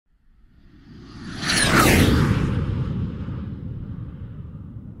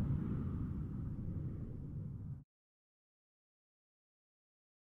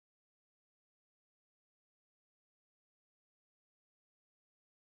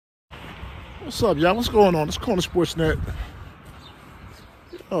What's up, y'all? What's going on? It's Corner Sports Net.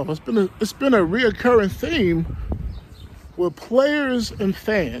 Oh, it's been a reoccurring theme with players and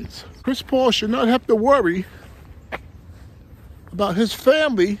fans. Chris Paul should not have to worry about his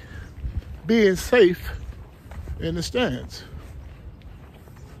family being safe in the stands.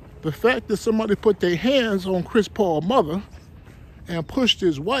 The fact that somebody put their hands on Chris Paul's mother and pushed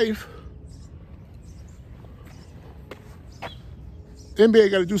his wife, the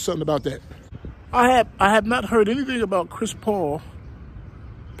NBA got to do something about that. I have not heard anything about Chris Paul's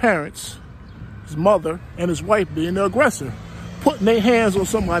parents, his mother, and his wife being the aggressor, putting their hands on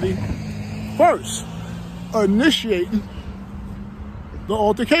somebody first, initiating the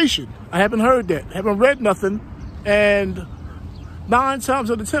altercation. I haven't heard that. I haven't read nothing, and 9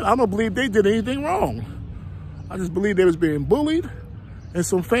 times out of 10, I don't believe they did anything wrong. I just believe they was being bullied, and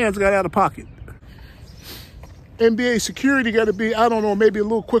some fans got out of pocket. NBA security got to be, I don't know, maybe a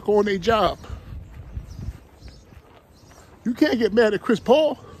little quicker on their job. You can't get mad at Chris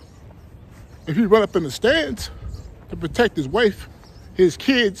Paul if he run up in the stands to protect his wife, his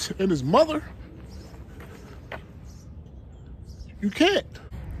kids, and his mother. You can't.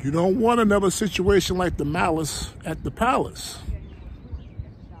 You don't want another situation like the malice at the palace.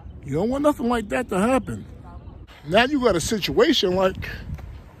 You don't want nothing like that to happen. Now you got a situation like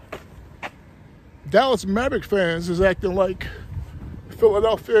Dallas Mavericks fans is acting like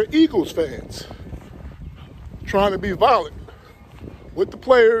Philadelphia Eagles fans, trying to be violent with the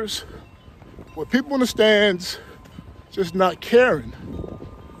players, with people in the stands, just not caring.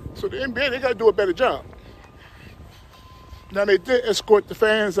 So the NBA, they got to do a better job. Now, they did escort the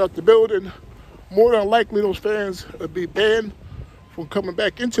fans out the building. More than likely, those fans would be banned from coming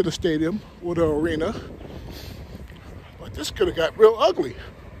back into the stadium or the arena. But this could have got real ugly.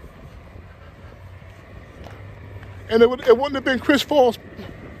 And it wouldn't have been Chris Paul's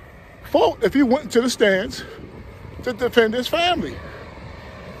fault if he went into the stands to defend his family.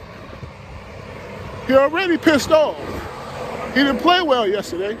 He already pissed off. He didn't play well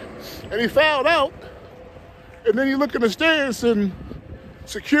yesterday, and he fouled out. And then you look in the stands, and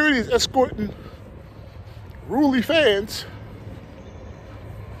security is escorting unruly fans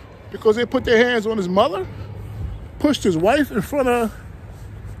because they put their hands on his mother, pushed his wife in front of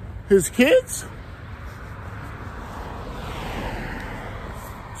his kids.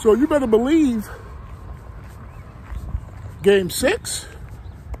 So you better believe Game 6,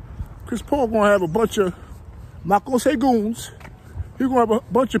 Chris Paul gonna have a bunch of, I'm not gonna say goons, he's gonna have a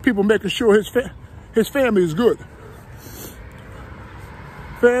bunch of people making sure his family is good.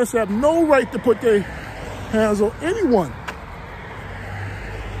 Fans have no right to put their hands on anyone.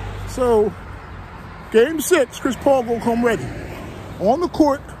 So, Game 6, Chris Paul gonna come ready on the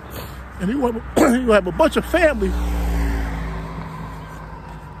court, and he gonna have a bunch of family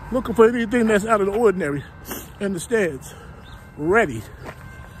looking for anything that's out of the ordinary in the stands. Ready.